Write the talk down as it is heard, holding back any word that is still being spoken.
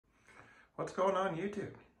What's going on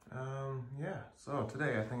YouTube? So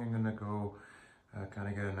today I think I'm gonna go kind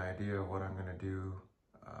of get an idea of what I'm gonna do.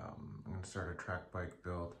 I'm gonna start a track bike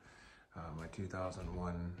build, my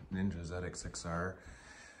 2001 Ninja ZX6R.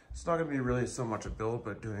 It's not gonna be really so much a build,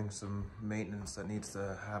 but doing some maintenance that needs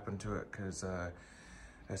to happen to it because I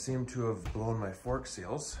seem to have blown my fork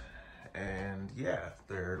seals, and yeah,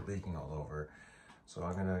 they're leaking all over. So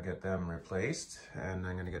I'm gonna get them replaced, and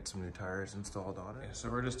I'm gonna get some new tires installed on it. So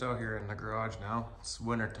we're just out here in the garage now. It's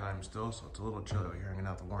winter time still, so it's a little chilly out here. I'm gonna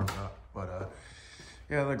have to warm it up. But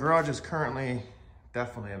yeah, the garage is currently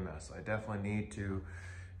definitely a mess. I definitely need to,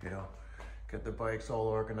 get the bikes all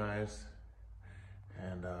organized.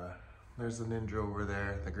 And there's the Ninja over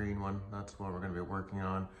there, the green one. That's what we're gonna be working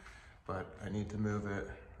on. But I need to move it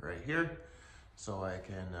right here so I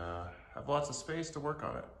can have lots of space to work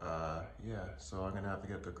on it. So I'm gonna have to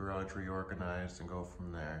get the garage reorganized and go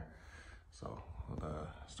from there. So we'll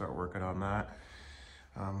start working on that.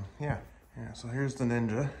 So here's the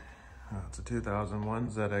Ninja. It's a 2001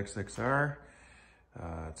 ZX6R.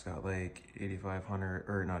 It's got like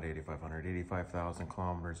 85,000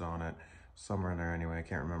 kilometers on it. Somewhere in there anyway, I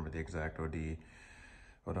can't remember the exact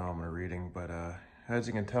odometer reading, but as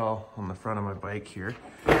you can tell on the front of my bike here,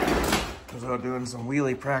 I was out doing some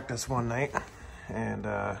wheelie practice one night, and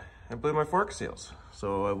I blew my fork seals.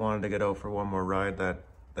 So I wanted to get out for one more ride that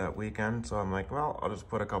weekend. So I'm like, well, I'll just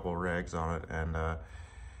put a couple of rags on it, and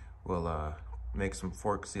we'll make some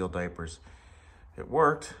fork seal diapers. It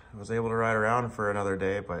worked. I was able to ride around for another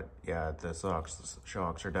day, but yeah, the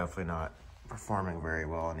shocks are definitely not performing very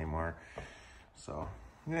well anymore. So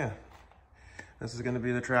yeah, this is going to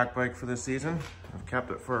be the track bike for this season. I've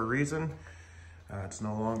kept it for a reason. It's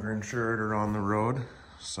no longer insured or on the road,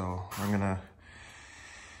 so I'm gonna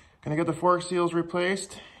get the fork seals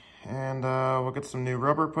replaced, and we'll get some new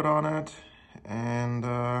rubber put on it. And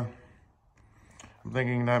I'm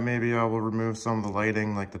thinking that maybe I will remove some of the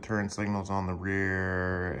lighting, like the turn signals on the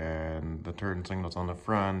rear and the turn signals on the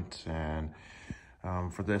front. And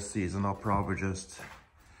for this season, I'll probably just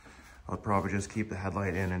keep the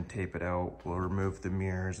headlight in and tape it out. We'll remove the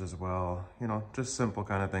mirrors as well. Just simple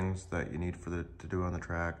kind of things that you need to do on the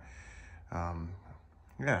track.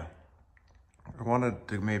 Yeah, I wanted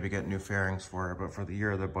to maybe get new fairings for it, but for the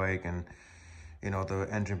year of the bike and the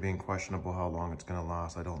engine being questionable how long it's gonna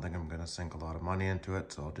last, I don't think I'm gonna sink a lot of money into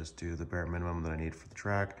it. So I'll just do the bare minimum that I need for the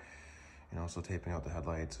track. So taping out the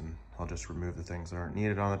headlights, and I'll just remove the things that aren't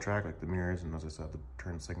needed on the track, like the mirrors, and as I said, the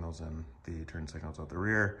turn signals and the turn signals at the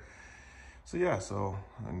rear. So yeah, so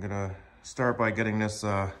I'm gonna start by getting this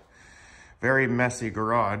very messy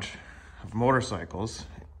garage of motorcycles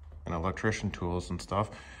and electrician tools and stuff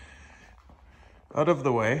out of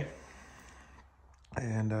the way.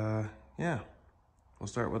 And yeah, we'll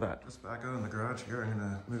start with that. Just back out in the garage here, I'm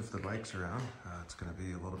gonna move the bikes around. It's gonna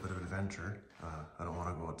be a little bit of an adventure. I don't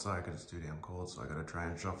wanna go outside because it's too damn cold, so I gotta try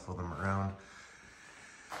and shuffle them around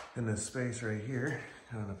in this space right here.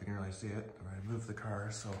 I don't know if you can really see it, but I moved the car,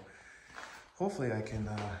 so hopefully I can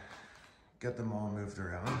get them all moved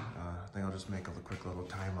around. I think I'll just make a quick little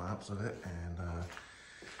time lapse of it, and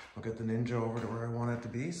I'll get the Ninja over to where I want it to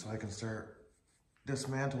be so I can start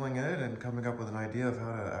dismantling it and coming up with an idea of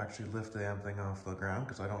how to actually lift the damn thing off the ground,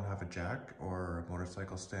 because I don't have a jack or a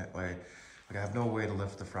motorcycle stand. Like I have no way to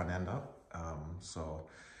lift the front end up. So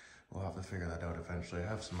we'll have to figure that out eventually. I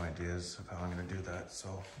have some ideas of how I'm gonna do that.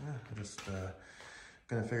 So yeah, I'm just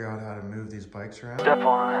gonna figure out how to move these bikes around. Step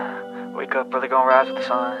 1, wake up early, gonna rise with the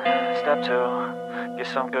sun. Step 2, get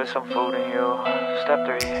some food in you. Step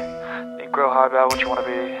 3, think real hard about what you wanna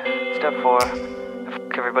be. Step 4,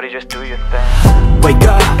 everybody just do your thing. Wake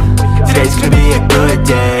up, today's gonna be a good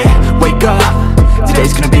day. Wake up,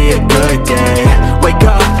 today's gonna be a good day. Wake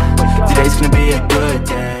up, today's gonna be a good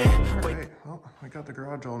day. Alright, well, I got the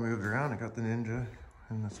garage all moved around. I got the Ninja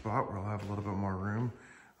in the spot where I'll have a little bit more room.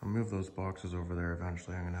 I'll move those boxes over there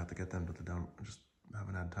eventually. I'm gonna have to get them to the dump. I just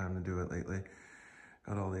haven't had time to do it lately.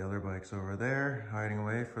 Got all the other bikes over there, hiding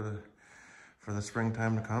away for the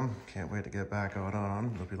springtime to come. Can't wait to get back out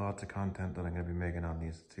on. There'll be lots of content that I'm gonna be making on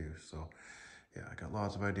these too. So yeah, I got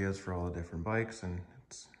lots of ideas for all the different bikes, and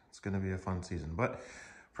it's gonna be a fun season. But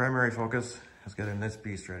primary focus is getting this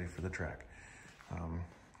beast ready for the track.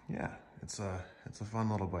 Yeah, it's a fun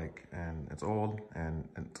little bike, and it's old, and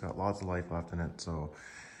it's got lots of life left in it. So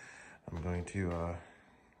I'm going to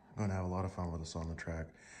have a lot of fun with this on the track.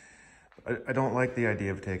 I don't like the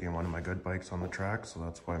idea of taking one of my good bikes on the track, so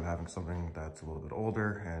that's why I'm having something that's a little bit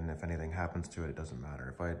older, and if anything happens to it, it doesn't matter.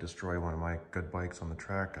 If I destroy one of my good bikes on the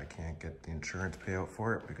track, I can't get the insurance payout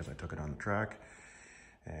for it because I took it on the track.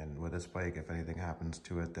 And with this bike, if anything happens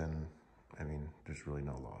to it, then I mean, there's really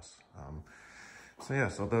no loss. So yeah,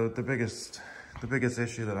 so the biggest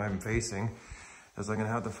issue that I'm facing is I'm gonna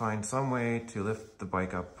have to find some way to lift the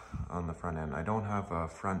bike up on the front end. I don't have a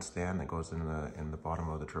front stand that goes in the bottom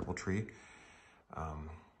of the triple tree.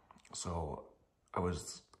 So I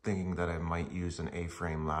was thinking that I might use an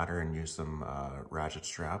A-frame ladder and use some ratchet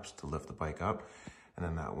straps to lift the bike up. And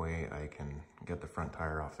then that way I can get the front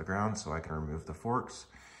tire off the ground so I can remove the forks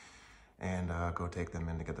and go take them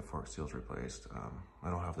in to get the fork seals replaced. I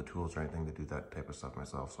don't have the tools or anything to do that type of stuff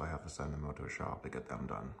myself, so I have to send them out to a shop to get them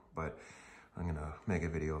done. But I'm gonna make a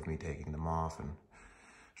video of me taking them off and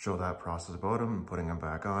show that process about them and putting them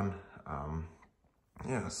back on.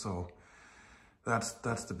 Yeah, so that's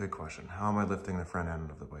the big question. How am I lifting the front end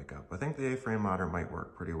of the bike up? I think the A-frame ladder might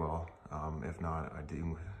work pretty well. If not, I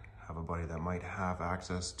do have a buddy that might have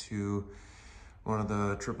access to one of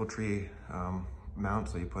the triple tree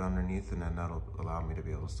mounts that you put underneath, and then that'll allow me to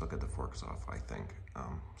be able to still get the forks off, I think.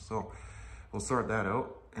 So we'll sort that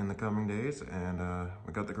out in the coming days, and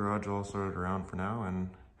we got the garage all sorted around for now. And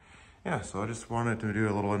yeah, so I just wanted to do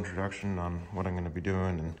a little introduction on what I'm going to be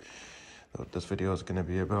doing and what this video is going to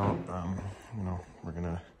be about. You know, we're going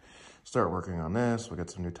to start working on this. We'll get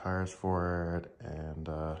some new tires for it, and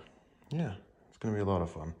yeah, it's going to be a lot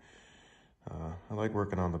of fun. I like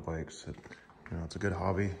working on the bikes. You know, it's a good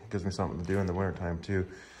hobby. It gives me something to do in the wintertime too.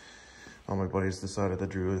 All my buddies decided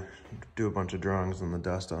to do a bunch of drawings on the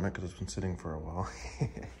dust on it because it's been sitting for a while.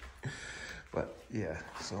 But yeah,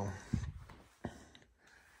 so